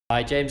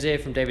Hi, James here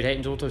from David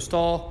Hayton's Auto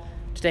Store.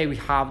 Today we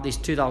have this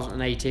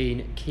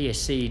 2018 Kia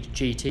Ceed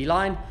GT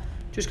line.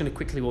 Just going to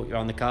quickly walk you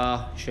around the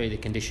car, show you the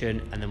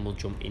condition, and then we'll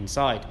jump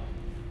inside.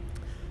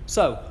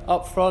 So,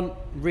 up front,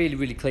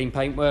 really clean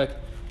paintwork.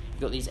 You've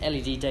got these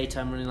LED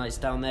daytime running lights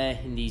down there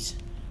in these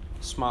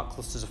smart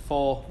clusters of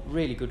 4.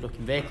 Really good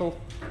looking vehicle.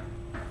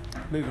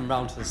 Moving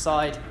round to the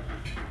side,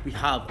 we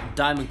have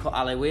diamond cut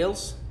alloy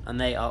wheels, and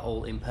they are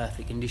all in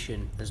perfect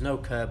condition. There's no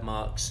curb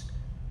marks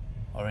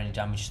or any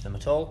damage to them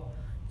at all.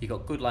 You've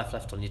got good life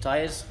left on your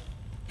tyres.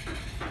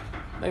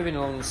 Moving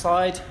along the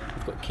side,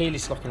 we've got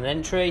keyless lock and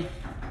entry.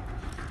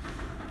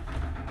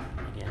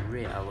 Again,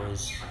 rear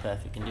alloys,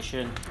 perfect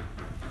condition.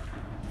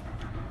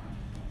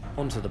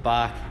 Onto the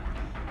back.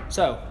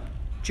 So,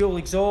 dual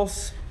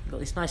exhaust, you've got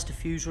this nice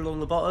diffuser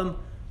along the bottom,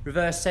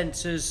 reverse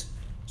sensors,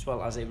 as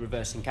well as a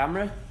reversing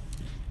camera.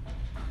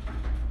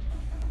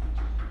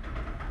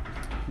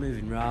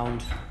 Moving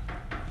round,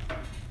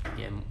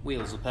 again,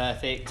 wheels are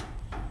perfect.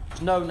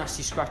 There's no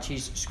nasty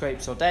scratches,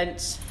 scrapes or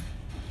dents.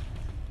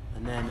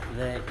 And then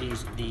there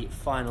is the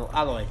final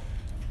alloy.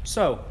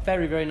 So,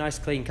 very nice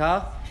clean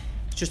car.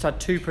 It's just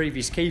had 2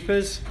 previous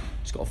keepers.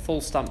 It's got a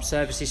full stamp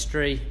service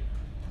history,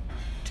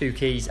 2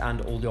 keys, and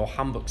all your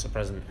handbooks are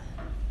present.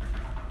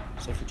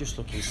 So if you just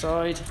look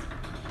inside,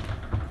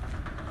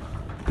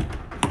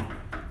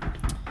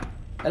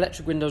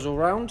 electric windows all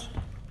round,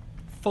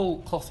 full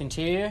cloth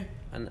interior,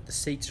 and the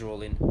seats are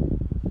all in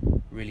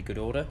really good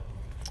order.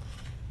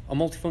 A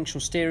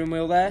multifunctional steering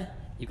wheel there.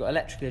 You've got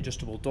electrically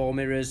adjustable door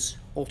mirrors,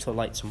 auto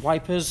lights and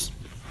wipers.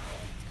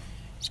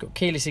 It's got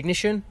keyless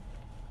ignition,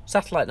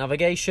 satellite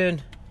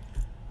navigation.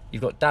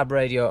 You've got DAB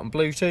radio and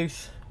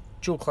Bluetooth,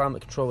 dual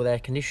climate control with air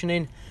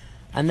conditioning.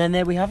 And then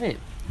there we have it,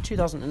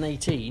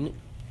 2018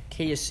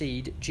 Kia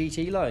Ceed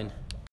GT line.